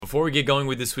Before we get going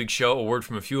with this week's show, a word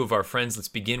from a few of our friends. Let's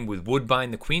begin with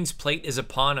Woodbine. The Queen's Plate is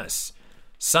upon us.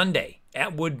 Sunday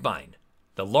at Woodbine,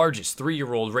 the largest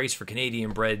 3-year-old race for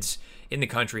Canadian breds in the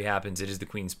country happens. It is the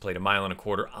Queen's Plate, 1.25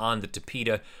 miles on the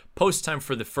Tapeta. Post time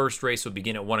for the first race will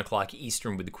begin at 1 o'clock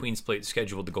Eastern, with the Queen's Plate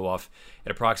scheduled to go off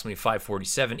at approximately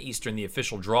 5:47 Eastern. The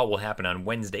official draw will happen on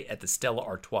Wednesday at the Stella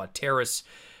Artois Terrace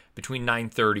between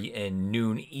 9:30 and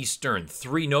noon Eastern.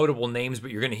 3 notable names,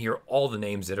 but you're going to hear all the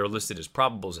names that are listed as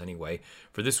probables anyway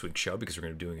for this week's show, because we're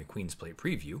going to be doing a Queen's Plate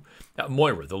preview.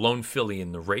 Moira, the lone filly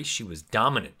in the race, she was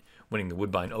dominant, winning the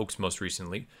Woodbine Oaks most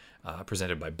recently,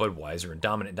 presented by Budweiser in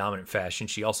dominant fashion.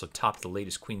 She also topped the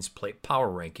latest Queen's Plate power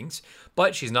rankings,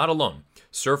 but she's not alone.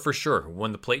 Surfer Sure, who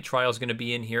won the plate trial, is going to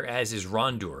be in here, as is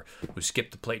Rondur, who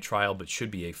skipped the plate trial but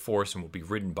should be a force and will be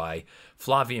ridden by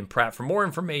Flavian Pratt. For more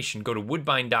information, go to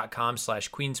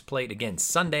woodbine.com/queensplate. Again,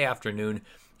 Sunday afternoon,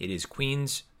 it is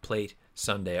Queen's Plate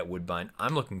Sunday at Woodbine.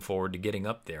 I'm looking forward to getting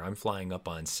up there. I'm flying up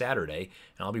on Saturday,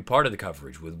 and I'll be part of the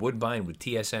coverage with Woodbine, with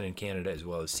TSN in Canada, as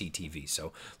well as CTV.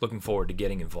 So looking forward to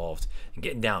getting involved and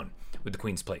getting down with the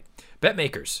Queen's Plate.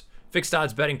 BetMakers. Fixed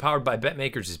odds betting powered by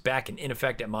BetMakers is back and in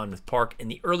effect at Monmouth Park, and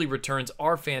the early returns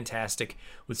are fantastic,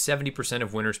 with 70%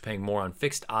 of winners paying more on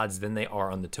fixed odds than they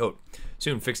are on the tote.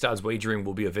 Soon, fixed odds wagering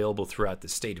will be available throughout the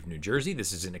state of New Jersey.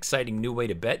 This is an exciting new way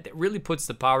to bet that really puts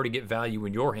the power to get value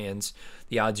in your hands.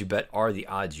 The odds you bet are the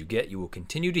odds you get. You will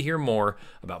continue to hear more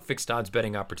about fixed odds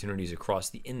betting opportunities across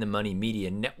the In the Money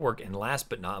Media Network, and last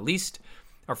but not least,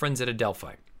 our friends at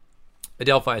Adelphi.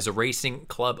 Adelphi is a racing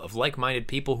club of like-minded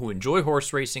people who enjoy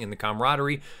horse racing and the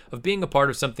camaraderie of being a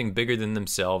part of something bigger than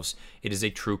themselves. It is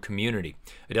a true community.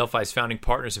 Adelphi's founding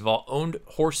partners have all owned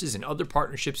horses in other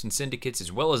partnerships and syndicates,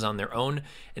 as well as on their own,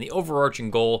 and the overarching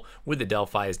goal with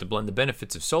Adelphi is to blend the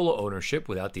benefits of solo ownership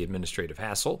without the administrative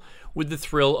hassle with the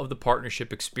thrill of the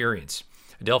partnership experience.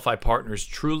 Adelphi partners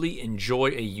truly enjoy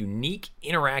a unique,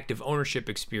 interactive ownership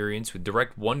experience with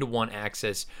direct one-to-one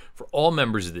access for all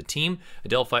members of the team.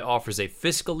 Adelphi offers a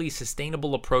fiscally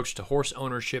sustainable approach to horse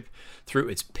ownership through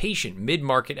its patient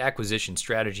mid-market acquisition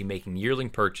strategy, making yearling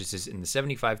purchases in the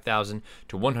 $75,000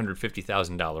 to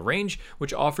 $150,000 range,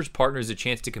 which offers partners a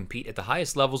chance to compete at the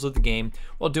highest levels of the game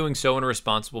while doing so in a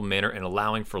responsible manner and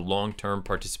allowing for long-term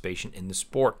participation in the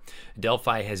sport.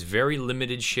 Adelphi has very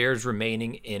limited shares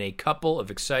remaining in a couple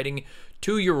of exciting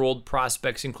 2-year-old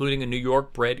prospects, including a New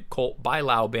York-bred colt by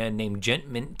Laoban named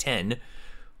Gentmint 10,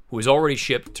 who is already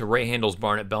shipped to Ray Handel's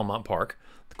barn at Belmont Park.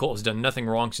 The colt has done nothing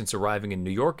wrong since arriving in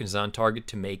New York and is on target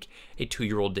to make a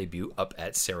 2-year-old debut up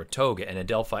at Saratoga. And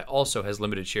Adelphi also has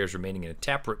limited shares remaining in a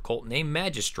Taproot colt named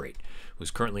Magistrate, who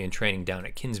is currently in training down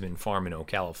at Kinsman Farm in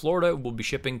Ocala, Florida. Will be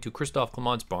shipping to Christophe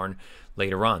Clement's barn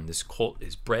later on. This colt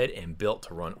is bred and built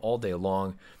to run all day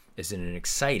long, is in an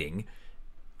exciting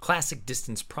classic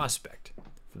distance prospect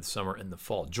for the summer and the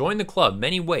fall. Join the club.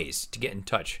 Many ways to get in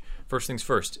touch. First things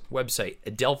first, website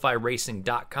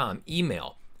adelphiracing.com,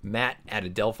 email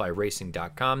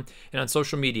matt@adelphiracing.com, and on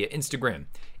social media, Instagram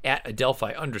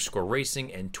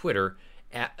 @adelphi_racing and Twitter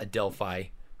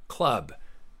 @adelphiclub.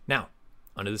 Now,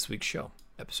 on to this week's show,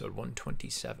 episode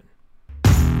 127.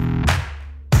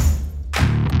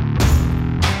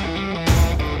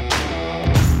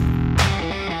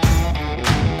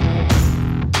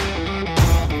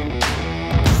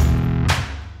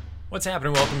 What's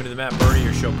happening? Welcome to the Matt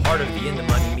Bernier Show, part of the In the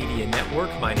Money Media Network.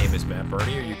 My name is Matt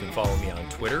Bernier. You can follow me on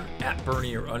Twitter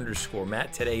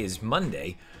 @Bernier_Matt. Today is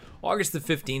Monday, August the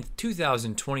 15th,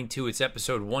 2022. It's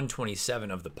episode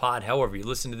 127 of the pod. However you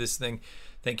listen to this thing,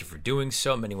 thank you for doing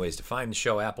so. Many ways to find the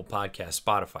show: Apple Podcasts,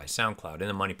 Spotify, SoundCloud,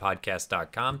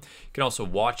 InTheMoneyPodcast.com. You can also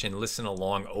watch and listen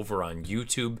along over on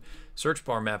YouTube. Search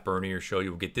bar Matt Bernier Show.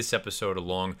 You will get this episode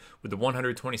along with the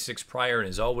 126 prior. And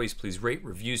as always, please rate,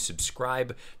 review,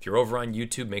 subscribe. If you're over on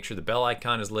YouTube, make sure the bell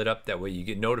icon is lit up. That way you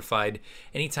get notified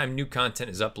anytime new content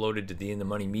is uploaded to the In the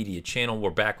Money Media channel.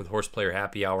 We're back with Horse Player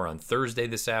Happy Hour on Thursday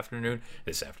this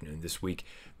week.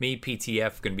 Me,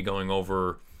 PTF, going to be going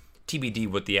over TBD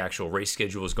what the actual race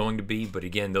schedule is going to be. But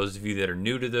again, those of you that are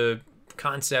new to the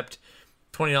concept,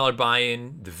 $20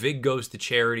 buy-in, the VIG goes to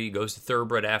charity, goes to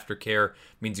Thoroughbred Aftercare,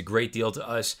 means a great deal to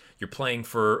us. You're playing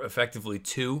for effectively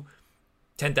 2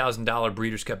 $10,000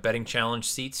 Breeders' Cup Betting Challenge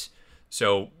seats.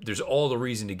 So there's all the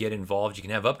reason to get involved. You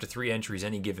can have up to 3 entries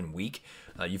any given week.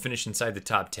 You finish inside the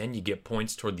top 10, you get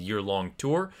points toward the year-long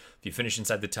tour. If you finish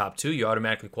inside the top 2, you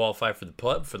automatically qualify for the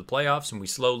playoffs, and we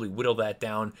slowly whittle that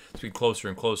down as we get closer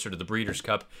and closer to the Breeders'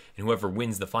 Cup. And whoever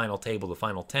wins the final table, the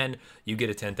final 10, you get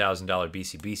a $10,000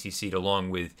 BCBC seat along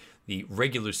with the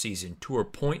regular season tour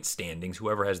point standings.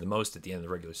 Whoever has the most at the end of the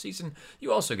regular season,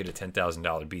 you also get a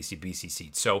 $10,000 BCBC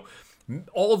seat. So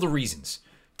all the reasons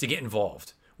to get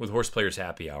involved with Horse Players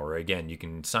Happy Hour. Again, you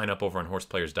can sign up over on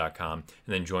horseplayers.com and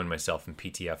then join myself and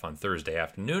PTF on Thursday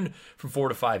afternoon from 4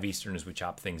 to 5 Eastern as we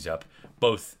chop things up,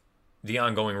 both the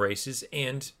ongoing races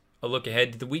and a look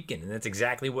ahead to the weekend. And that's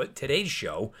exactly what today's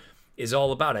show is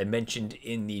all about. I mentioned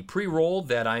in the pre-roll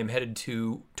that I'm headed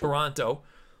to Toronto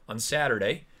on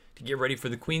Saturday to get ready for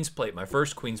the Queen's Plate, my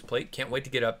first Queen's Plate. Can't wait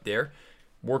to get up there.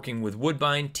 Working with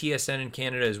Woodbine, TSN in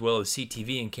Canada, as well as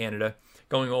CTV in Canada,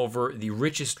 going over the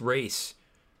richest race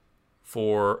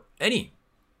for any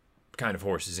kind of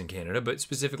horses in Canada, but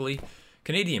specifically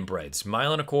Canadian breds. 1.25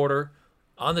 miles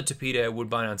on the Tapeta at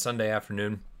Woodbine on Sunday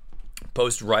afternoon.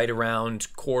 Post right around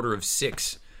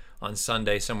 5:45 on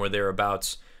Sunday, somewhere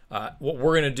thereabouts. What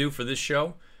we're going to do for this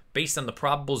show, based on the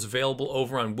probables available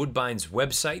over on Woodbine's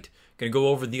website, going to go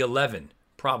over the 11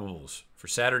 probables for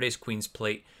Saturday's Queen's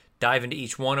Plate. Dive into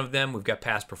each one of them. We've got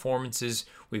past performances.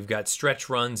 We've got stretch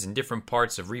runs and different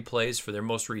parts of replays for their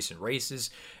most recent races.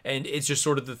 And it's just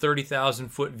sort of the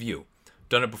 30,000-foot view.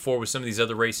 Done it before with some of these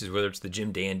other races, whether it's the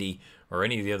Jim Dandy or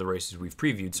any of the other races we've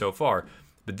previewed so far.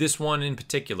 But this one in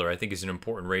particular, I think, is an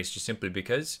important race just simply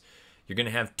because you're going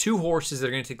to have two horses that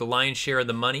are going to take the lion's share of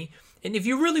the money. And if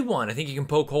you really want, I think you can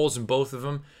poke holes in both of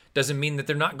them. Doesn't mean that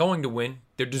they're not going to win.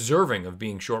 They're deserving of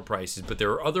being short prices. But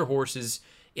there are other horses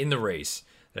in the race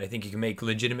that I think you can make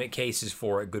legitimate cases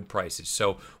for at good prices.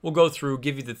 So we'll go through,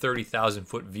 give you the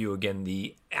 30,000-foot view. Again,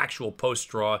 the actual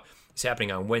post-draw is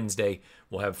happening on Wednesday.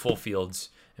 We'll have full fields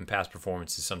and past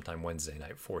performances sometime Wednesday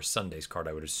night for Sunday's card,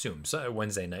 I would assume. So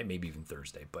Wednesday night, maybe even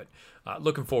Thursday. But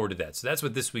looking forward to that. So that's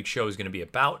what this week's show is going to be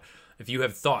about. If you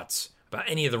have thoughts about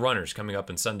any of the runners coming up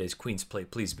in Sunday's Queen's Plate,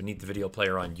 please, beneath the video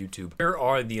player on YouTube. Here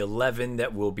are the 11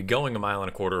 that will be going 1.25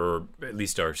 miles, or at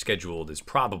least are scheduled as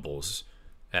probables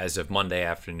as of Monday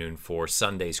afternoon for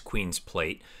Sunday's Queen's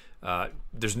Plate.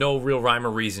 There's no real rhyme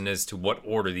or reason as to what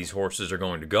order these horses are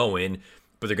going to go in,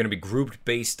 but they're going to be grouped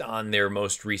based on their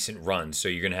most recent runs. So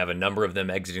you're going to have a number of them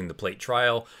exiting the plate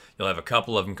trial. You'll have a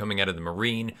couple of them coming out of the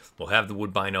Marine. We'll have the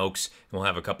Woodbine Oaks, and we'll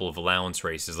have a couple of allowance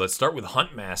races. Let's start with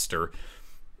Huntmaster.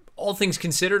 All things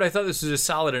considered, I thought this was a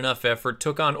solid enough effort.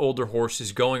 Took on older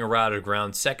horses, going around of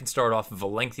ground. Second start off of a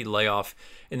lengthy layoff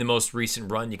in the most recent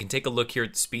run. You can take a look here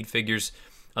at the speed figures.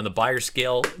 On the Beyer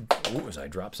scale, as I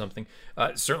dropped something,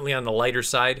 certainly on the lighter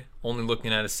side, only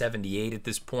looking at a 78 at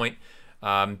this point.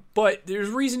 But there's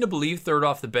reason to believe third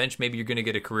off the bench, maybe you're going to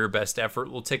get a career best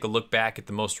effort. We'll take a look back at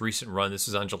the most recent run. This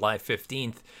is on July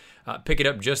 15th. Pick it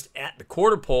up just at the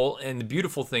quarter pole. And the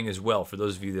beautiful thing as well, for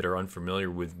those of you that are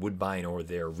unfamiliar with Woodbine or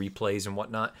their replays and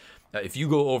whatnot, if you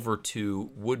go over to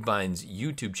Woodbine's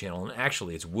YouTube channel, and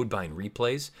actually it's Woodbine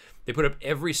Replays, they put up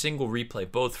every single replay,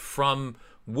 both from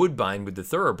Woodbine with the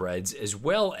thoroughbreds as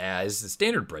well as the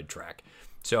standard bred track.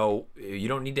 So you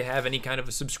don't need to have any kind of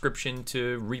a subscription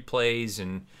to replays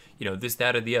and, this,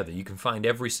 that, or the other. You can find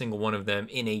every single one of them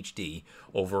in HD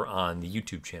over on the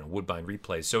YouTube channel, Woodbine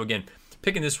Replays. So again,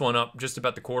 picking this one up just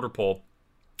about the quarter pole.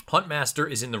 Huntmaster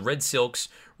is in the red silks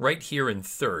right here in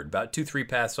third, about 2-3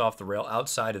 paths off the rail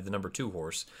outside of the number 2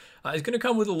 horse. He's going to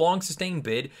come with a long sustained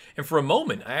bid, and for a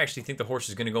moment, I actually think the horse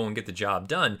is going to go and get the job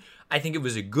done. I think it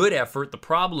was a good effort. The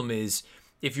problem is,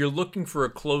 if you're looking for a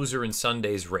closer in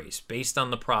Sunday's race, based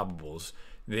on the probables,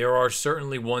 there are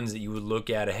certainly ones that you would look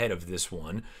at ahead of this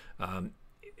one.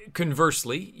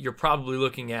 Conversely, you're probably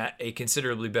looking at a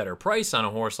considerably better price on a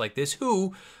horse like this,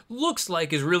 who looks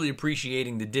like is really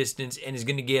appreciating the distance and is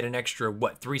going to get an extra,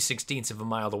 3/16 of a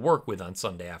mile to work with on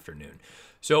Sunday afternoon.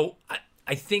 So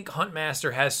I think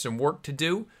Huntmaster has some work to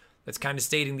do. That's kind of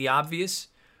stating the obvious.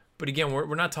 But again,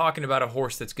 we're not talking about a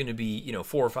horse that's going to be,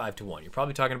 4 or 5 to 1. You're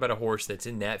probably talking about a horse that's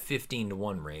in that 15 to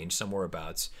 1 range, somewhere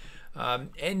abouts. I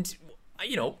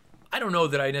don't know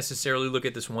that I necessarily look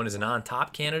at this one as an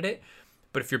on-top candidate.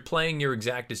 But if you're playing your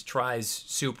exactas, tries,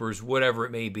 supers, whatever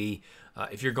it may be,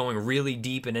 if you're going really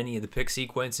deep in any of the pick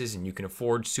sequences and you can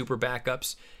afford super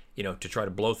backups, to try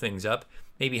to blow things up,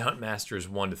 maybe Huntmaster is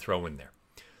one to throw in there.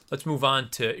 Let's move on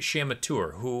to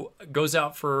Chamateur, who goes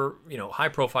out for,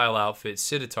 high-profile outfits,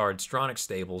 Sittard, Stronach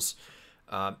Stables.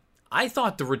 I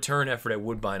thought the return effort at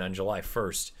Woodbine on July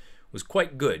 1st was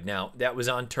quite good. Now, that was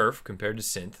on turf compared to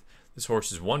synth. This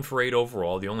horse is 1 for 8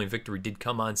 overall. The only victory did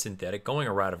come on synthetic, going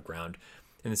a route of ground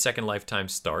in the second lifetime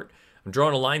start. I'm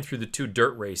drawing a line through the 2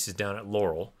 dirt races down at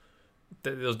Laurel.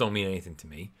 Those don't mean anything to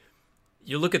me.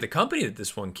 You look at the company that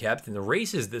this one kept and the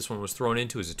races this one was thrown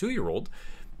into as a 2-year-old,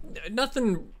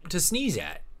 nothing to sneeze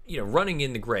at. Running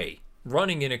in the gray,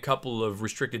 running in a couple of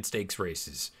restricted stakes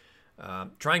races,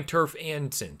 trying turf and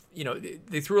synth.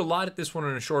 They threw a lot at this one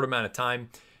in a short amount of time.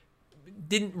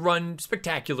 Didn't run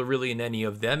spectacular really in any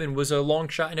of them, and was a long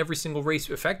shot in every single race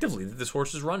effectively that this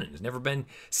horse is running. Has never been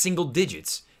single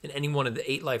digits in any one of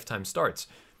the 8 lifetime starts.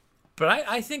 But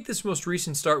I think this most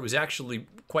recent start was actually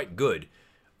quite good,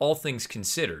 all things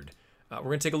considered. We're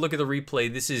going to take a look at the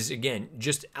replay. This is, again,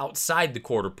 just outside the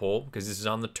quarter pole because this is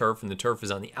on the turf, and the turf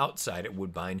is on the outside at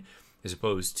Woodbine as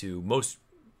opposed to most,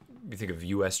 you think of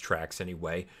U.S. tracks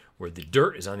anyway, where the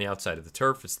dirt is on the outside of the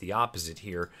turf. It's the opposite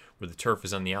here, where the turf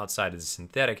is on the outside of the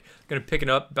synthetic. I'm going to pick it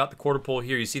up about the quarter pole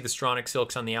here. You see the Stronach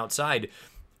Silks on the outside.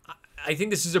 I think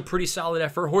this is a pretty solid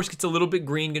effort. Horse gets a little bit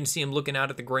green. Going to see him looking out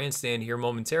at the grandstand here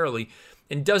momentarily,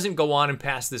 and doesn't go on and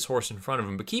pass this horse in front of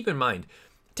him. But keep in mind,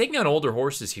 taking on older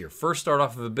horses here, first start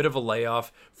off of a bit of a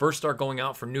layoff, first start going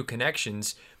out for new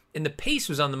connections, and the pace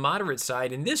was on the moderate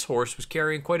side, and this horse was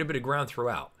carrying quite a bit of ground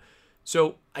throughout.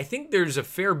 So I think there's a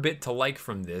fair bit to like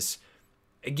from this.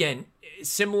 Again,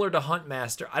 similar to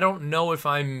Huntmaster, I don't know if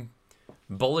I'm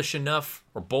bullish enough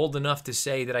or bold enough to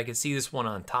say that I could see this one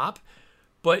on top,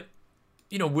 but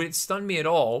would it stun me at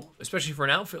all, especially for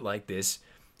an outfit like this,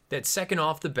 that second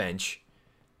off the bench,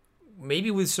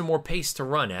 maybe with some more pace to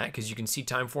run at, because you can see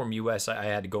Timeform US, I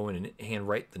had to go in and hand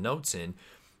write the notes in.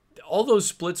 All those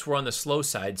splits were on the slow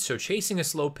side, so chasing a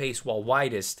slow pace while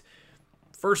widest,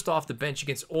 first off the bench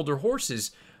against older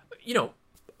horses,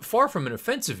 far from an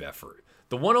offensive effort.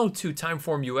 The 102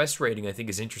 Timeform US rating, I think,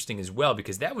 is interesting as well,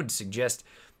 because that would suggest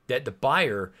that the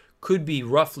buyer could be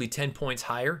roughly 10 points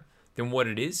higher than what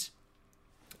it is.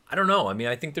 I don't know. I mean,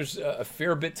 I think there's a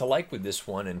fair bit to like with this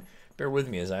one, and bear with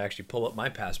me as I actually pull up my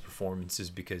past performances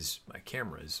because my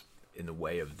camera is in the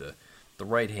way of the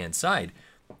right-hand side.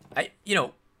 It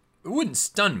wouldn't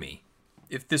stun me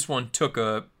if this one took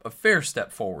a fair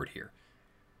step forward here.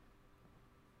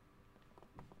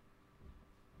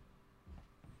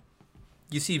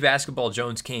 You see Basketball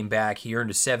Jones came back. He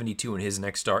earned a 72 in his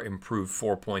next start, improved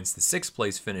 4 points. The 6th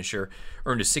place finisher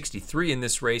earned a 63 in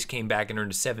this race, came back and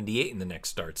earned a 78 in the next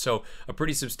start. So a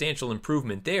pretty substantial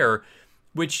improvement there,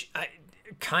 which I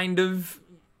kind of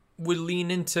would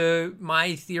lean into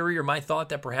my theory or my thought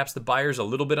that perhaps the buyer's a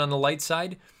little bit on the light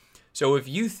side. So if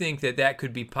you think that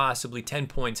could be possibly 10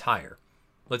 points higher,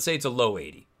 let's say it's a low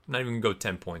 80. I'm not even going to go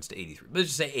 10 points to 83. Let's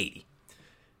just say 80.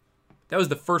 That was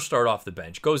the first start off the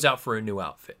bench. Goes out for a new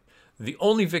outfit. The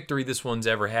only victory this one's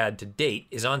ever had to date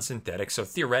is on synthetic, so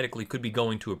theoretically could be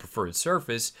going to a preferred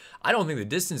surface. I don't think the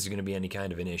distance is going to be any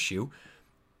kind of an issue.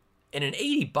 And an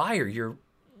 80 buyer, you're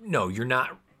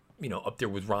not, up there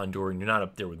with Rondour, and you're not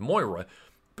up there with Moira,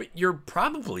 but you're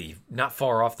probably not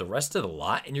far off the rest of the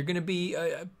lot, and you're going to be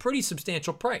a pretty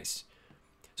substantial price.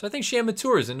 So I think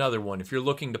Chamatour is another one if you're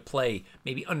looking to play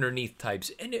maybe underneath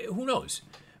types, and who knows?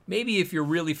 Maybe if you're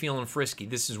really feeling frisky,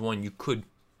 this is one you could,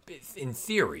 in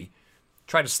theory,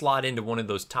 try to slot into one of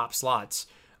those top slots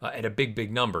at a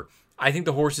big number. I think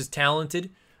the horse is talented,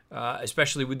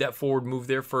 especially with that forward move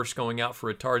there, first going out for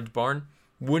a Tard's Barn.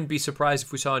 Wouldn't be surprised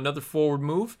if we saw another forward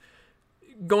move.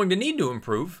 Going to need to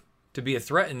improve to be a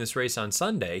threat in this race on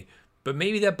Sunday, but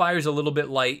maybe that buyer's a little bit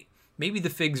light. Maybe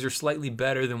the figs are slightly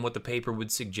better than what the paper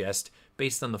would suggest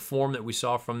based on the form that we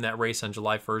saw from that race on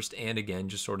July 1st, and again,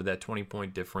 just sort of that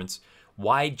 20-point difference.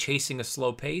 Wide, chasing a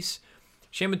slow pace.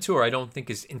 Chamatour, I don't think,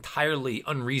 is entirely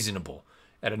unreasonable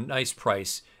at a nice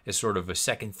price as sort of a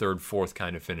second, third, fourth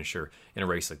kind of finisher in a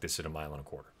race like this at 1.25 miles.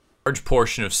 A large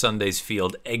portion of Sunday's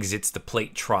field exits the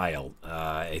plate trial.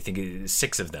 I think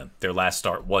 6 of them. Their last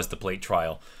start was the plate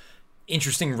trial.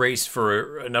 Interesting race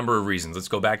for a number of reasons. Let's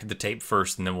go back to the tape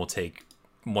first, and then we'll take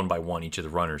one by one each of the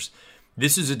runners.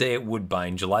 This is a day at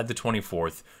Woodbine, July the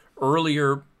 24th,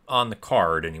 earlier on the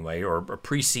card anyway, or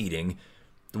preceding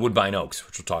the Woodbine Oaks,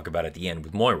 which we'll talk about at the end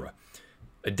with Moira.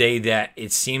 A day that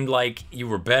it seemed like you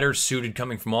were better suited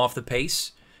coming from off the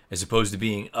pace as opposed to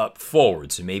being up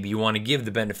forward. So maybe you want to give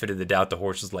the benefit of the doubt to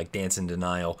horses like Dance in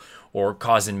Denial or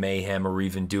Causing Mayhem or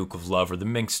even Duke of Love or the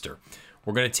Minxter.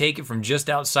 We're going to take it from just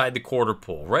outside the quarter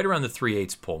pole, right around the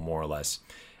 3/8 pole, more or less.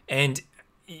 And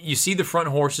you see the front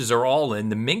horses are all in.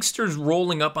 The Minxter's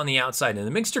rolling up on the outside. And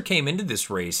the Minxter came into this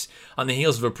race on the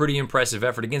heels of a pretty impressive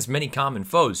effort against many common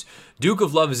foes. Duke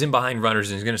of Love is in behind runners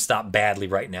and is going to stop badly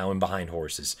right now in behind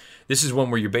horses. This is one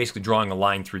where you're basically drawing a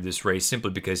line through this race simply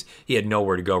because he had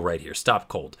nowhere to go right here. Stop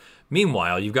cold.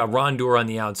 Meanwhile, you've got Rondour on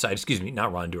the outside. Excuse me,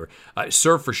 not Rondour.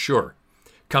 Sir for Sure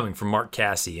coming from Mark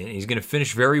Casse, and he's going to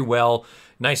finish very well.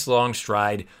 Nice long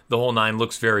stride. The whole 9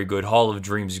 looks very good. Hall of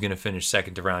Dreams is going to finish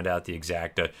second to round out the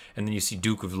exacta. And then you see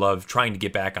Duke of Love trying to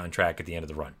get back on track at the end of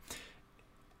the run.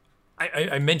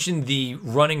 I mentioned the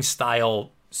running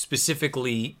style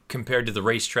specifically compared to the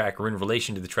racetrack or in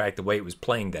relation to the track, the way it was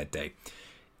playing that day.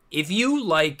 If you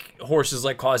like horses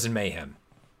like Causing Mayhem,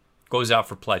 goes out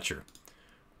for Pletcher,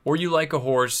 or you like a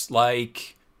horse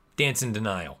like Dance in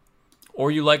Denial, or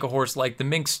you like a horse like the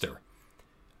Minxter,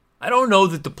 I don't know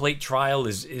that the plate trial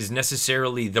is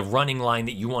necessarily the running line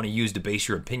that you want to use to base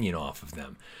your opinion off of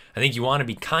them. I think you want to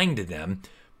be kind to them,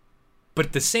 but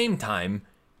at the same time,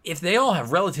 if they all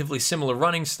have relatively similar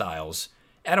running styles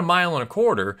at a mile and a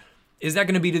quarter, is that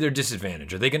going to be to their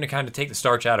disadvantage? Are they going to kind of take the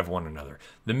starch out of one another?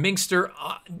 The Minkster,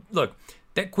 look,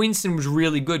 that Queenston was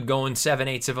really good going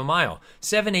 7/8 of a mile.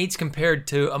 7/8 compared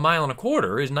to a mile and a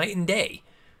quarter is night and day.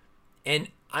 And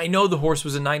I know the horse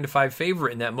was a 9-5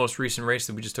 favorite in that most recent race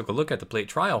that we just took a look at, the plate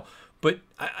trial, but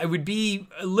I would be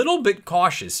a little bit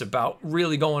cautious about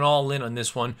really going all in on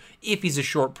this one if he's a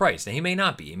short price. Now, he may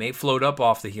not be. He may float up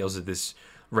off the heels of this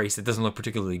race that doesn't look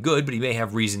particularly good, but he may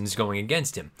have reasons going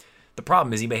against him. The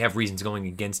problem is he may have reasons going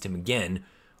against him again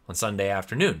on Sunday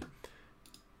afternoon.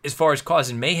 As far as Cause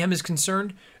and Mayhem is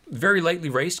concerned, very lightly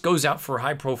raced, goes out for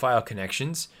high-profile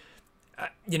connections.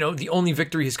 The only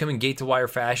victory has come in gate-to-wire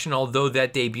fashion, although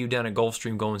that debut down at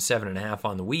Gulfstream going 7.5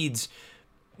 on the weeds,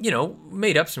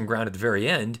 made up some ground at the very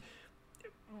end.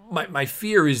 My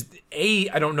fear is, A,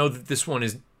 I don't know that this one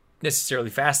is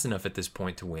necessarily fast enough at this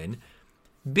point to win.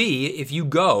 B, if you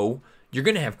go, you're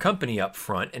going to have company up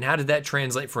front, and how did that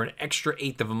translate for an extra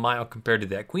eighth of a mile compared to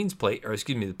that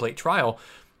the plate trial?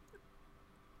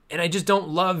 And I just don't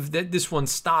love that this one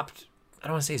stopped, I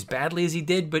don't want to say as badly as he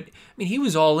did, but he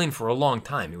was all in for a long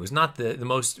time. It was not the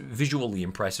most visually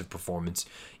impressive performance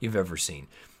you've ever seen.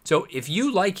 So if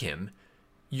you like him,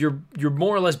 you're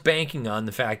more or less banking on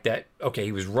the fact that, okay,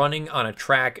 he was running on a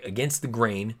track against the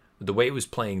grain, the way it was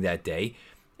playing that day,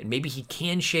 and maybe he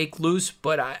can shake loose,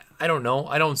 but I don't know.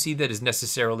 I don't see that as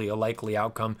necessarily a likely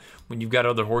outcome when you've got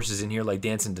other horses in here like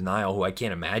Dance in Denial, who I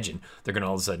can't imagine they're going to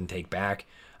all of a sudden take back.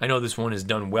 I know this one has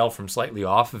done well from slightly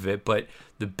off of it, but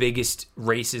the biggest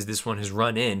races this one has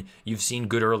run in, you've seen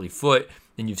good early foot,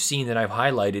 and you've seen that I've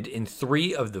highlighted in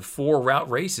 3 of the 4 route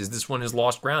races, this one has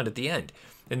lost ground at the end.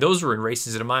 And those were in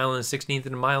races at a mile and a 16th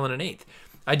and a mile and an eighth.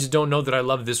 I just don't know that I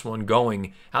love this one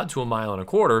going out to a mile and a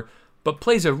quarter, but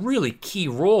plays a really key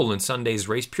role in Sunday's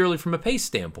race purely from a pace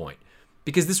standpoint,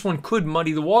 because this one could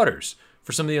muddy the waters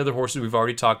for some of the other horses we've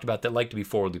already talked about that like to be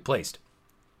forwardly placed.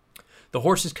 The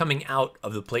horses coming out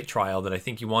of the plate trial that I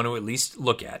think you want to at least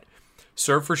look at,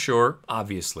 Serve for Sure,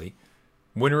 obviously,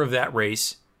 winner of that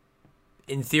race,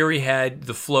 in theory had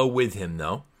the flow with him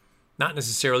though, not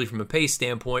necessarily from a pace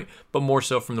standpoint, but more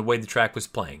so from the way the track was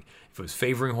playing. If it was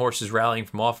favoring horses rallying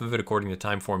from off of it according to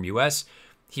Timeform US,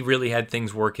 he really had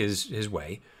things work his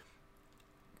way.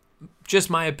 Just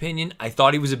my opinion, I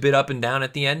thought he was a bit up and down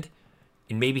at the end,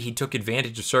 and maybe he took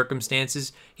advantage of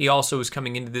circumstances. He also was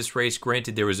coming into this race.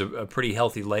 Granted, there was a pretty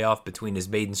healthy layoff between his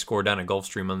maiden score down at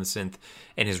Gulfstream on the synth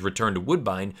and his return to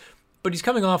Woodbine, but he's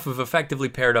coming off of effectively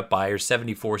paired up Beyers,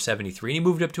 74, 73, and he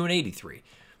moved up to an 83.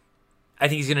 I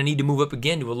think he's going to need to move up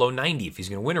again to a low 90 if he's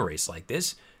going to win a race like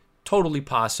this. Totally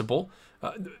possible.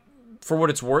 For what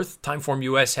it's worth, Timeform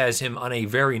US has him on a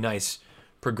very nice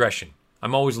progression.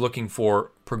 I'm always looking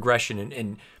for progression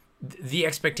and the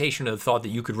expectation of the thought that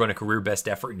you could run a career best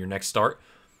effort in your next start.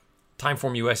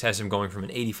 Timeform US has him going from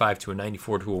an 85 to a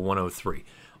 94 to a 103.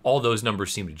 All those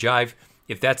numbers seem to jive.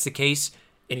 If that's the case,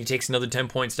 and he takes another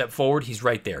 10-point step forward, he's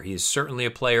right there. He is certainly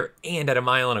a player, and at a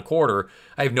mile and a quarter,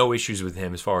 I have no issues with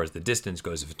him as far as the distance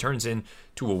goes. If it turns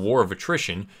into a war of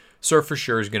attrition, Serve for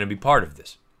Sure is going to be part of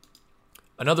this.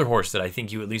 Another horse that I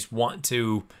think you at least want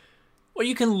to,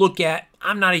 you can look at.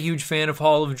 I'm not a huge fan of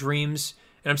Hall of Dreams,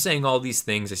 and I'm saying all these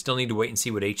things. I still need to wait and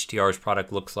see what HTR's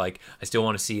product looks like. I still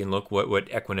want to see and look what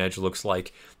Equinedge looks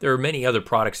like. There are many other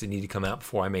products that need to come out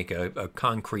before I make a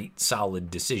concrete, solid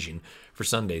decision for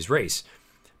Sunday's race.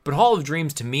 But Hall of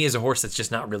Dreams, to me, is a horse that's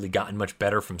just not really gotten much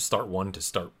better from start 1 to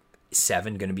start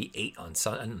 7, going to be 8 on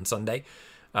Sunday.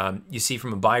 You see,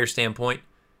 from a buyer standpoint,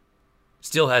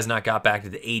 still has not got back to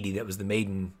the 80. That was the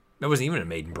maiden. That wasn't even a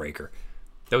maiden breaker.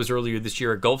 That was earlier this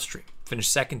year at Gulfstream.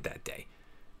 Finished second that day.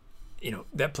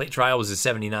 That plate trial was a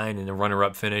 79 and a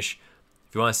runner-up finish.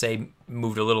 If you want to say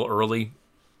moved a little early,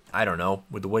 I don't know.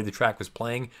 With the way the track was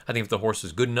playing, I think if the horse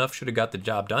was good enough, should have got the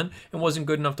job done, and wasn't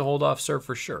good enough to hold off Serve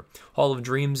for Sure. Hall of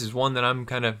Dreams is one that I'm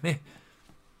kind of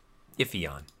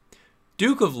iffy on.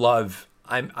 Duke of Love,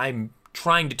 I'm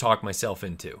trying to talk myself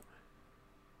into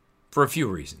for a few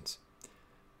reasons.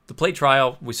 The plate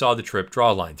trial, we saw the trip,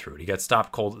 draw a line through it. He got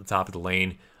stopped cold at the top of the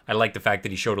lane. I like the fact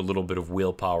that he showed a little bit of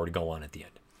willpower to go on at the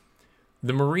end.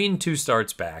 The Marine 2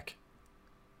 starts back.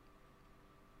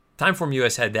 Timeform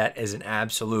US had that as an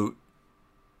absolute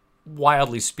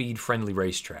wildly speed-friendly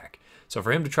racetrack. So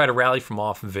for him to try to rally from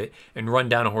off of it and run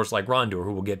down a horse like Rondor,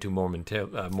 who we'll get to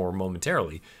more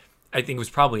momentarily, I think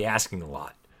was probably asking a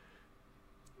lot.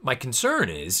 My concern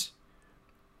is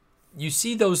You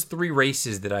see those 3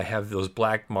 races that I have those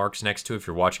black marks next to if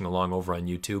you're watching along over on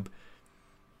YouTube?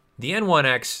 The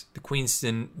N1X, the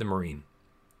Queenston, the Marine.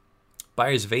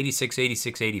 Buyers of 86,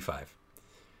 86, 85.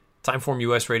 Timeform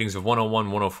US ratings of 101,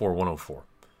 104, 104.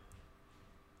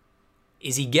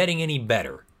 Is he getting any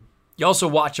better? You also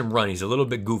watch him run. He's a little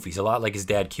bit goofy. He's a lot like his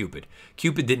dad, Cupid.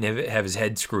 Cupid didn't have his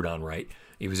head screwed on right.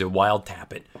 He was a wild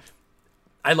tappet.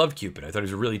 I loved Cupid. I thought he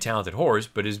was a really talented horse,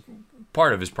 but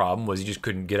part of his problem was he just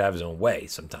couldn't get out of his own way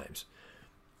sometimes.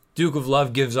 Duke of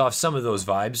Love gives off some of those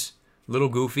vibes. A little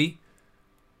goofy.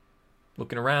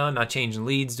 Looking around, not changing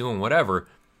leads, doing whatever.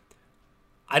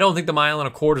 I don't think the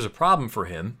 1.25 miles is a problem for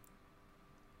him.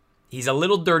 He's a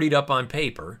little dirtied up on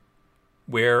paper.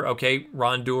 Where, okay,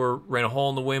 Rondour ran a hole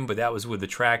in the wind, but that was with the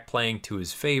track playing to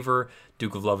his favor.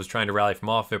 Duke of Love was trying to rally from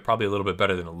off it, probably a little bit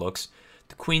better than it looks.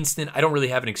 The Queenston, I don't really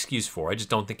have an excuse for. I just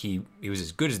don't think he was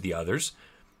as good as the others.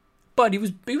 But he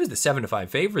was the 7-5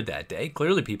 favorite that day.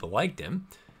 Clearly people liked him.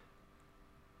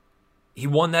 He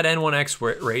won that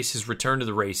N1X race, his return to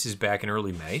the races back in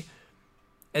early May.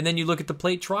 And then you look at the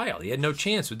plate trial. He had no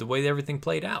chance with the way everything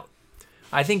played out.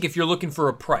 I think if you're looking for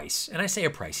a price, and I say a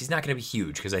price, he's not going to be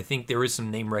huge because I think there is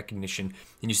some name recognition,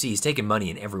 and you see he's taking money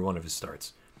in every one of his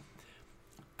starts.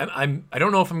 I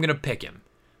don't know if I'm going to pick him,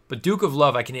 but Duke of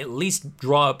Love, I can at least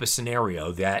draw up a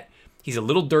scenario that he's a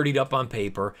little dirtied up on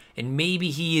paper, and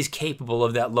maybe he is capable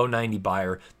of that low 90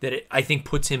 buyer that I think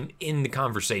puts him in the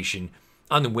conversation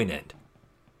on the win end.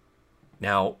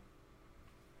 Now,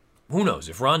 who knows?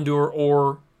 If Rondour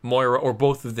or Moira or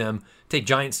both of them take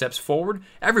giant steps forward,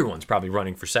 everyone's probably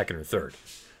running for second or third.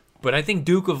 But I think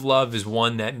Duke of Love is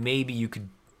one that maybe you could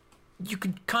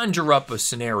conjure up a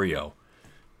scenario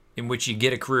in which you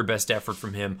get a career best effort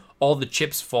from him, all the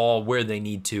chips fall where they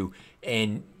need to,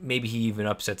 and maybe he even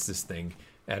upsets this thing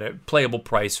at a playable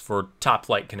price for top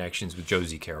flight connections with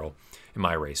Josie Carroll and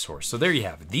my racehorse. So there you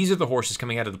have it. These are the horses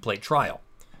coming out of the plate trial.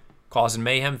 Causing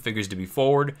Mayhem figures to be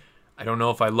forward. I don't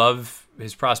know if I love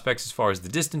his prospects as far as the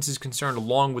distance is concerned,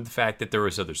 along with the fact that there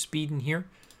is other speed in here.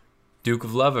 Duke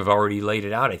of Love, I've already laid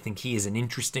it out. I think he is an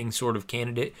interesting sort of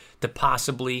candidate to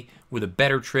possibly, with a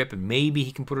better trip, and maybe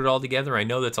he can put it all together. I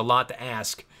know that's a lot to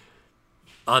ask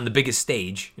on the biggest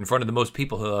stage, in front of the most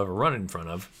people he'll ever run in front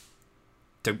of,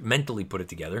 to mentally put it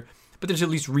together. But there's at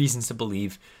least reasons to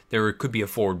believe there could be a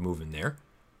forward move in there.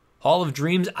 Hall of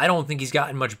Dreams, I don't think he's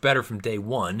gotten much better from day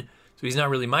one, so he's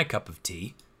not really my cup of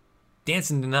tea.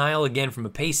 Dance in Denial, again, from a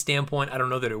pace standpoint, I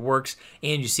don't know that it works.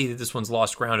 And you see that this one's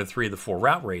lost ground in 3 of the 4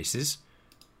 route races.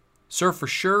 Surf for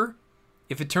Sure,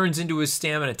 if it turns into a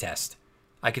stamina test,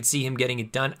 I could see him getting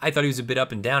it done. I thought he was a bit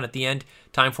up and down at the end.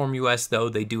 Timeform US, though,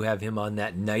 they do have him on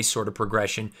that nice sort of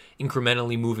progression,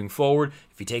 incrementally moving forward.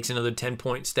 If he takes another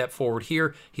 10-point step forward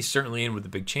here, he's certainly in with a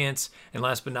big chance. And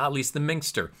last but not least, the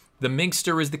Minkster. The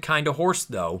Minkster is the kind of horse,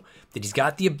 though, that he's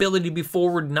got the ability to be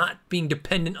forward, not being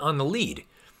dependent on the lead.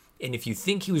 And if you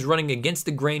think he was running against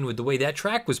the grain with the way that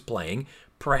track was playing,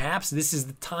 perhaps this is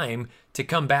the time to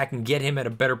come back and get him at a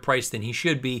better price than he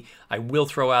should be. I will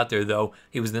throw out there, though,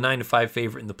 he was the 9-5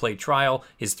 favorite in the plate trial.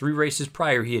 His 3 races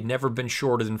prior, he had never been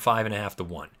shorter than 5.5 to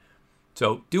 1.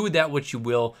 So do with that what you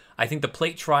will. I think the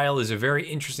plate trial is a very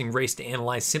interesting race to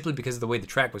analyze simply because of the way the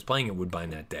track was playing at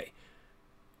Woodbine that day.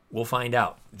 We'll find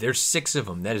out. There's 6 of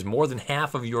them. That is more than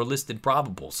half of your listed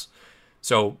probables.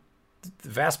 So the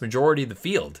vast majority of the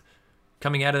field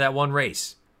coming out of that one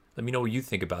race. Let me know what you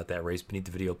think about that race beneath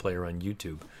the video player on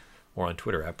YouTube or on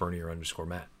Twitter at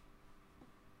Bernier_Matt.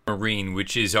 Marine,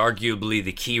 which is arguably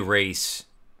the key race.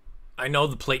 I know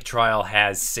the plate trial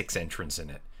has 6 entrants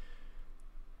in it.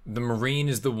 The Marine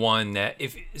is the one that,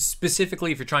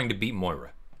 specifically if you're trying to beat Moira,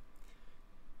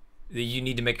 you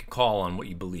need to make a call on what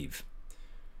you believe.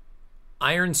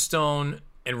 Ironstone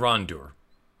and Rondour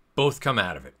both come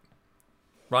out of it.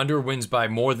 Rondour wins by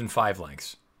more than 5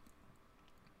 lengths.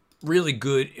 Really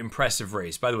good, impressive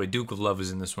race. By the way, Duke of Love is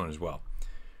in this one as well.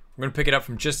 We're going to pick it up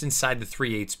from just inside the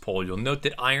 3/8 pole. You'll note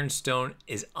that Ironstone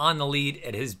is on the lead.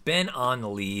 It has been on the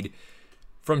lead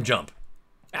from jump.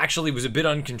 Actually was a bit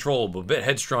uncontrollable, a bit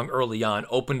headstrong early on.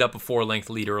 Opened up a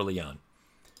 4-length lead early on.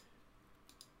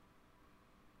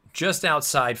 Just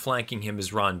outside flanking him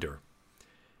is Rondour.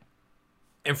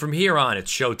 And from here on,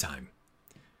 it's showtime.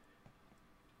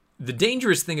 The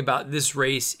dangerous thing about this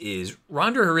race is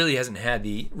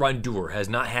Rondour has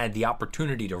not had the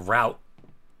opportunity to route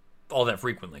all that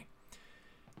frequently.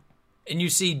 And you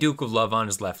see Duke of Love on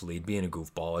his left lead being a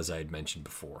goofball, as I had mentioned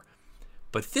before.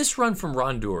 But this run from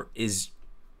Rondour is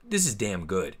damn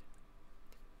good.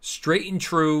 Straight and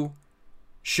true,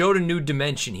 showed a new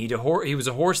dimension. He was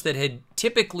a horse that had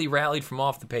typically rallied from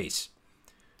off the pace.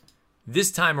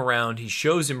 This time around, he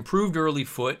shows improved early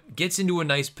foot, gets into a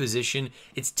nice position.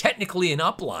 It's technically an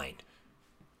upline.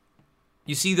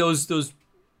 You see those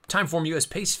Timeform US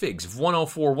pace figs of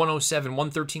 104, 107,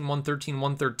 113, 113,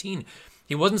 113.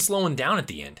 He wasn't slowing down at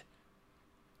the end.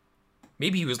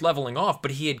 Maybe he was leveling off,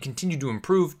 but he had continued to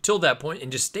improve till that point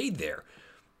and just stayed there.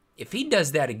 If he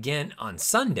does that again on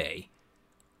Sunday,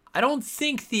 I don't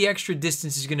think the extra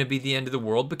distance is going to be the end of the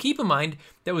world, but keep in mind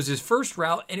that was his first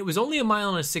route and it was only a mile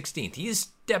and a 16th. He is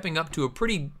stepping up to a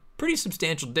pretty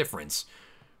substantial difference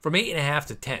from 8.5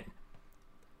 to 10.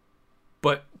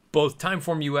 But both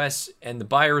Timeform US and the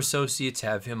Beyer Associates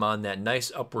have him on that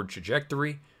nice upward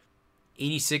trajectory.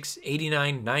 86,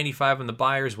 89, 95 on the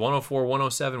Beyers, 104,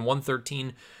 107,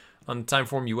 113 on the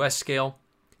Timeform US scale.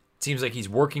 It seems like he's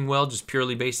working well just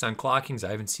purely based on clockings.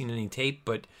 I haven't seen any tape,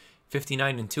 but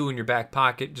 59-2 in your back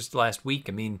pocket just last week,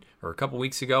 or a couple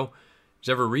weeks ago.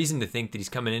 There's ever reason to think that he's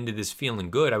coming into this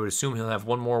feeling good. I would assume he'll have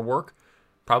one more work,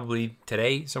 probably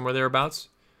today, somewhere thereabouts.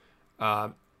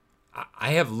 I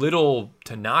have little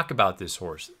to knock about this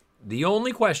horse. The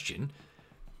only question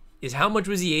is how much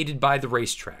was he aided by the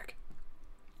racetrack?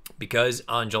 Because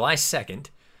on July 2nd,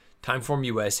 Timeform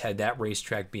US had that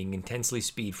racetrack being intensely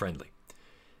speed friendly.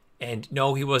 And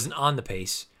no, he wasn't on the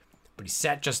pace, but he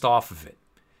sat just off of it.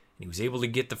 And he was able to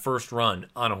get the first run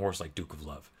on a horse like Duke of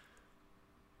Love.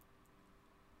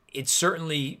 It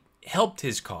certainly helped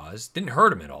his cause, didn't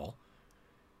hurt him at all.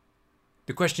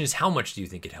 The question is, how much do you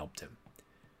think it helped him?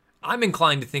 I'm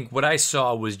inclined to think what I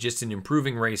saw was just an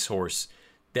improving racehorse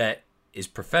that is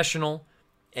professional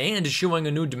and is showing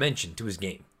a new dimension to his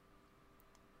game.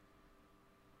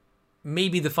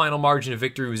 Maybe the final margin of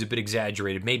victory was a bit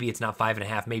exaggerated. Maybe it's not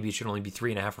 5.5. Maybe it should only be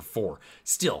 3.5 or 4.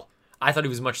 Still, I thought he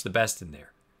was much the best in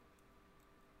there.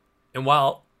 And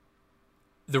while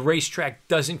the racetrack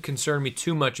doesn't concern me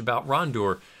too much about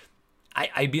Rondor,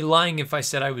 I'd be lying if I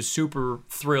said I was super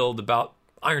thrilled about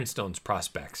Ironstone's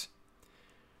prospects.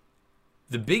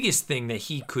 The biggest thing that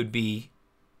he could be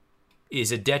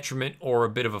is a detriment or a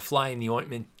bit of a fly in the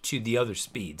ointment to the other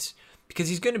speeds, because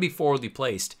he's going to be forwardly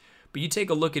placed. But you take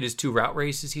a look at his 2 route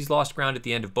races, he's lost ground at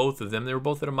the end of both of them. They were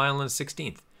both at a mile and a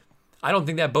 16th. I don't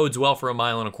think that bodes well for a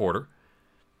mile and a quarter.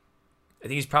 I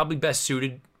think he's probably best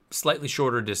suited slightly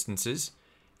shorter distances.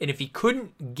 And if he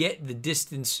couldn't get the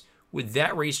distance with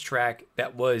that racetrack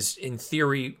that was, in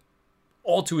theory,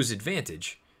 all to his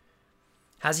advantage,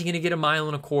 how's he going to get a mile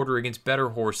and a quarter against better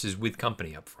horses with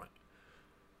company up front?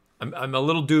 I'm a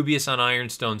little dubious on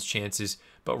Ironstone's chances,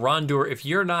 but Rondor, if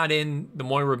you're not in the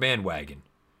Moira bandwagon,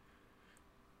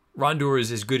 Rondor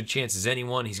is as good a chance as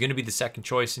anyone. He's going to be the second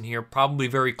choice in here, probably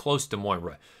very close to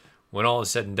Moira. When all is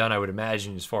said and done, I would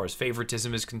imagine, as far as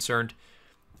favoritism is concerned.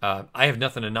 I have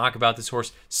nothing to knock about this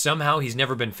horse. Somehow he's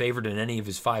never been favored in any of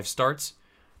his 5 starts.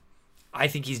 I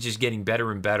think he's just getting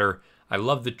better and better. I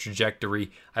love the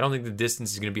trajectory. I don't think the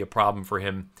distance is going to be a problem for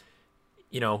him.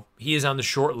 You know, he is on the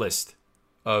short list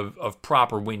of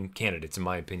proper win candidates, in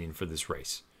my opinion, for this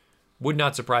race. Would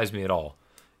not surprise me at all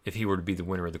if he were to be the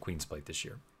winner of the Queen's Plate this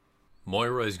year.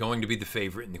 Moira is going to be the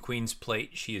favorite in the Queen's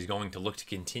Plate. She is going to look to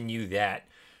continue that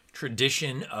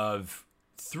tradition of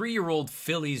 3-year-old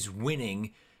fillies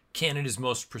winning Canada's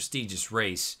most prestigious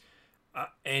race.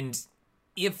 And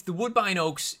if the Woodbine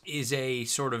Oaks is a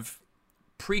sort of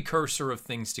precursor of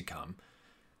things to come,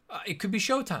 it could be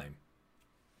showtime.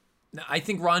 Now, I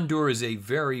think Rondor is a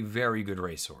very, very good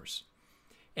racehorse.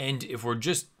 And if we're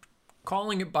just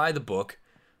calling it by the book,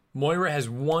 Moira has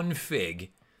one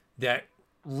fig that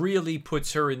really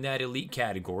puts her in that elite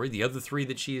category. The other 3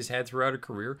 that she has had throughout her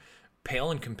career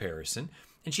pale in comparison.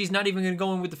 And she's not even going to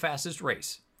go in with the fastest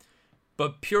race.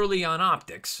 But purely on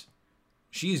optics,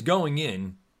 she's going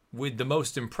in with the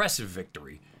most impressive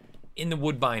victory in the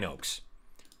Woodbine Oaks.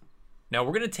 Now,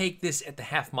 we're going to take this at the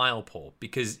half-mile pole,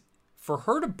 because for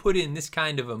her to put in this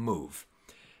kind of a move,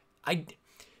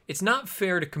 it's not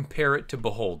fair to compare it to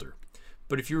Beholder.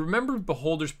 But if you remember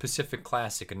Beholder's Pacific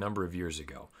Classic a number of years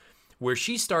ago, where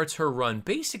she starts her run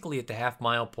basically at the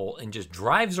half-mile pole and just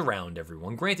drives around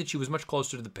everyone. Granted, she was much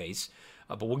closer to the pace,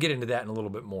 but we'll get into that in a little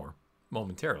bit more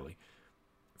momentarily.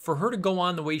 For her to go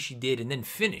on the way she did and then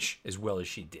finish as well as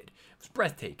she did, it was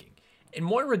breathtaking. And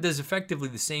Moira does effectively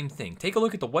the same thing. Take a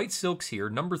look at the White Silks here,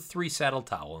 number 3 saddle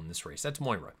towel in this race. That's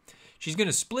Moira. She's going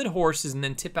to split horses and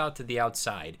then tip out to the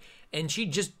outside, and she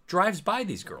just drives by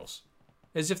these girls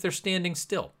as if they're standing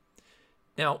still.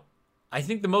 Now, I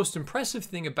think the most impressive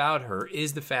thing about her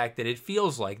is the fact that it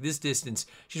feels like this distance,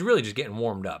 she's really just getting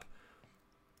warmed up.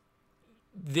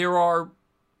 There are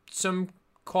some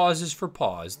causes for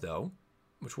pause, though.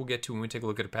 which we'll get to when we take a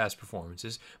look at her past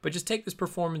performances. But just take this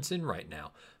performance in right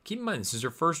now. Keep in mind, this is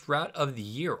her first route of the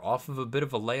year off of a bit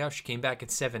of a layoff. She came back at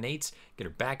 7/8, get her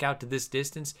back out to this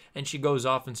distance, and she goes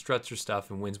off and struts her stuff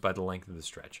and wins by the length of the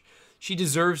stretch. She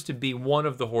deserves to be one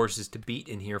of the horses to beat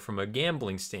in here from a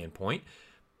gambling standpoint.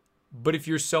 But if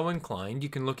you're so inclined, you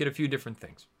can look at a few different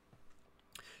things.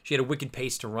 She had a wicked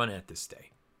pace to run at this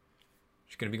day.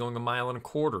 She's going to be going 1.25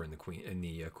 miles in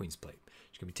the Queen's Plate.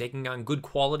 She's going to be taking on good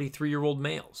quality 3-year-old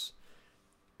males.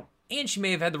 And she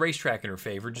may have had the racetrack in her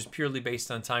favor, just purely based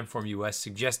on Timeform US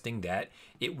suggesting that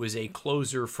it was a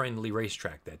closer-friendly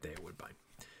racetrack that day at Woodbine.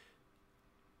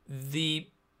 The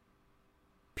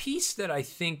piece that I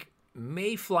think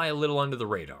may fly a little under the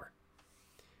radar.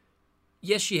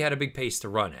 Yes, she had a big pace to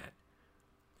run at.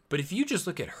 But if you just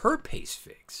look at her pace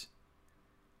figs,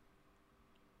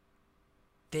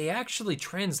 they actually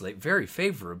translate very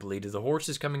favorably to the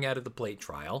horses coming out of the plate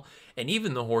trial and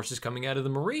even the horses coming out of the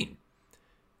Marine.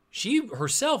 She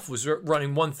herself was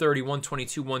running 130,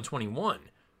 122, 121,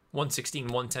 116,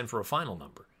 110 for a final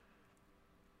number.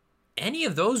 Any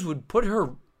of those would put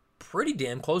her pretty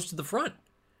damn close to the front.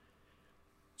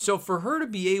 So for her to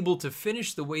be able to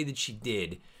finish the way that she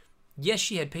did, yes,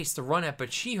 she had pace to run at,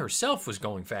 but she herself was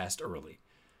going fast early.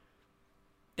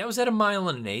 That was at 1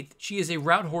 1/8 miles. She is a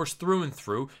route horse through and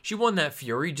through. She won that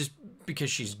Fury just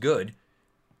because she's good.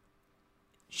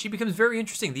 She becomes very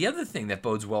interesting. The other thing that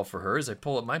bodes well for her as I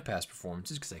pull up my past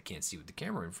performances, because I can't see with the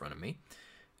camera in front of me,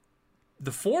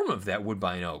 the form of that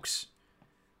Woodbine Oaks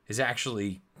has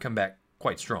actually come back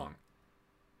quite strong.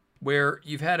 Where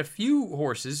you've had a few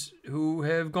horses who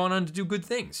have gone on to do good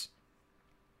things.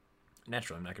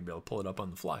 Naturally, I'm not going to be able to pull it up on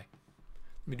the fly.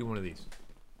 Let me do one of these.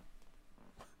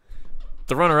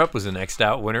 The runner-up was the next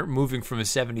out winner, moving from a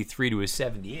 73 to a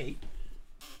 78.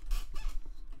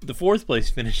 The fourth place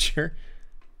finisher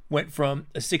went from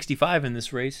a 65 in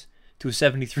this race to a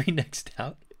 73 next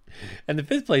out. And the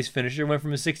fifth place finisher went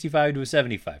from a 65 to a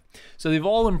 75. So they've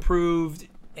all improved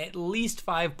at least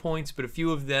 5 points, but a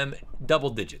few of them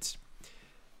double digits.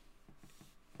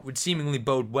 Would seemingly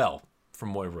bode well for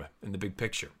Moira in the big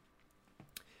picture.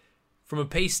 From a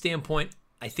pace standpoint,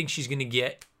 I think she's going to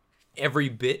get every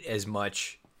bit as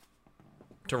much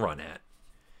to run at.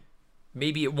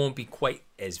 Maybe it won't be quite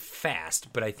as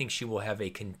fast, but I think she will have a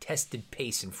contested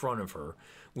pace in front of her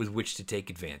with which to take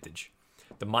advantage.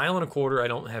 The 1.25 miles, I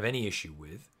don't have any issue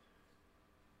with.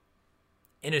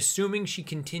 And assuming she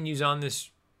continues on this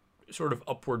sort of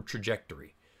upward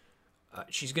trajectory,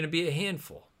 she's going to be a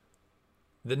handful.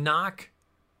 The knock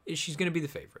is she's going to be the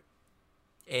favorite.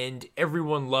 And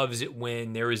everyone loves it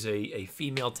when there is a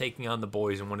female taking on the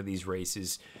boys in one of these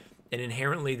races. And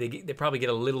inherently, they probably get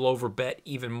a little over bet,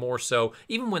 even more so.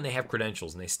 Even when they have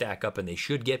credentials and they stack up and they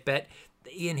should get bet,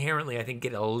 they inherently, I think,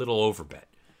 get a little over bet.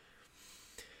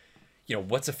 You know,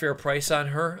 what's a fair price on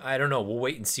her? I don't know. We'll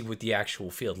wait and see what the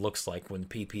actual field looks like when the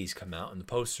PPs come out and the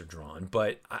posts are drawn.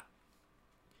 But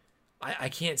I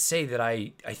can't say that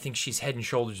I think she's head and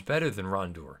shoulders better than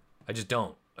Rondour. I just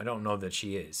don't. I don't know that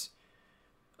she is.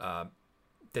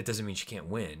 That doesn't mean she can't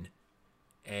win.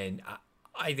 And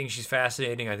I think she's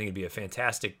fascinating. I think it'd be a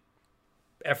fantastic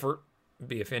effort. It'd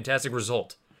be a fantastic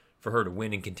result for her to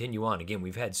win and continue on. Again,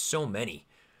 we've had so many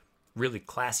really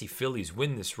classy fillies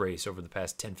win this race over the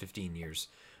past 10, 15 years.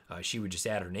 She would just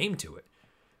add her name to it.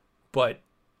 But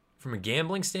from a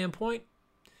gambling standpoint,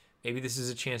 maybe this is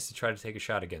a chance to try to take a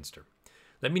shot against her.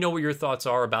 Let me know what your thoughts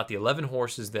are about the 11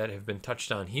 horses that have been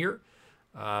touched on here.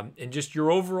 And just your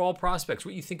overall prospects,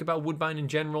 what you think about Woodbine in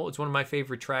general. It's one of my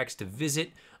favorite tracks to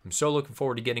visit. I'm so looking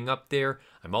forward to getting up there.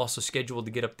 I'm also scheduled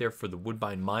to get up there for the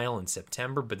Woodbine Mile in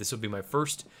September, but this will be my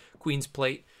first Queen's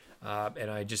Plate. And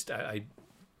I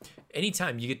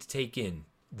anytime you get to take in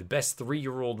the best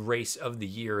 3-year-old race of the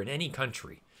year in any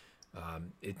country,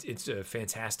 it's a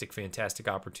fantastic, fantastic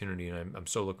opportunity, and I'm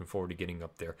so looking forward to getting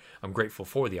up there. I'm grateful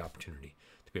for the opportunity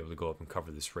to be able to go up and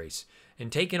cover this race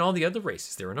and take in all the other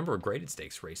races. There are a number of graded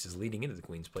stakes races leading into the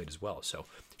Queen's Plate as well. So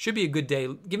should be a good day.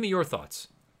 Give me your thoughts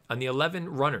on the 11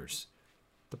 runners,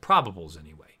 the probables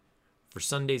anyway, for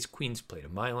Sunday's Queen's Plate,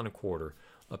 1.25 miles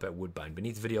up at Woodbine.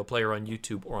 Beneath the video player on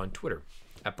YouTube or on Twitter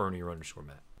at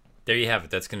Bernier_Matt. There you have it.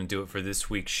 That's going to do it for this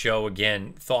week's show.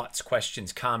 Again, thoughts,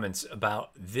 questions, comments about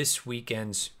this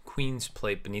weekend's Queen's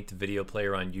Plate beneath the video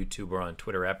player on YouTube or on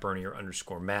Twitter at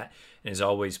Bernier_Matt. And as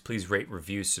always, please rate,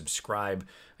 review, subscribe.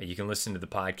 You can listen to the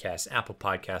podcast, Apple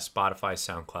Podcasts, Spotify,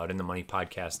 SoundCloud, and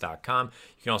themoneypodcast.com.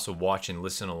 You can also watch and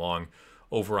listen along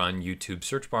over on YouTube.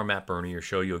 Search bar Matt Bernier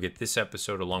Show. You'll get this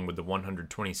episode along with the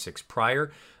 126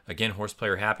 prior. Again, Horse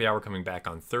Player Happy Hour coming back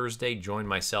on Thursday. Join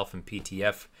myself and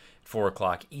PTF at 4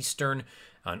 o'clock Eastern.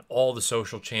 on all the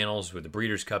social channels with the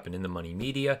Breeders' Cup and In the Money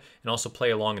Media, and also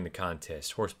play along in the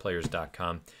contest,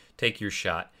 horseplayers.com. Take your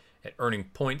shot at earning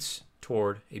points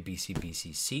toward a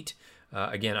BCBC seat.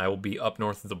 Again, I will be up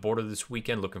north of the border this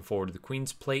weekend, looking forward to the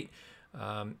Queen's Plate.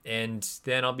 And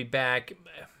then I'll be back.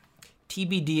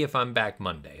 TBD if I'm back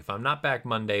Monday. If I'm not back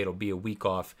Monday, it'll be a week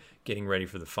off getting ready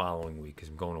for the following week because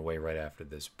I'm going away right after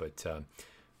this. But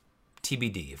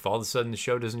TBD. If all of a sudden the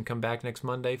show doesn't come back next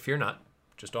Monday, fear not.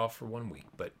 Just off for 1 week.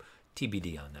 But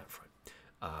TBD on that front.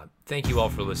 Thank you all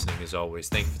for listening, as always.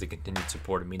 Thank you for the continued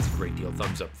support. It means a great deal.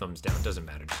 Thumbs up, thumbs down. Doesn't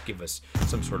matter. Just give us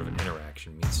some sort of an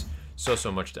interaction. It means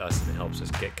so much to us, and it helps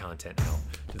us get content out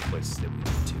to the places that we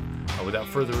need to. Without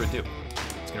further ado,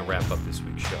 it's going to wrap up this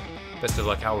week's show. Best of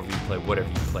luck however you play, whatever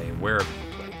you play, and wherever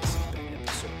you play. This has been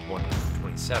episode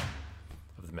 127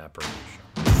 of the Matt Bernier Show.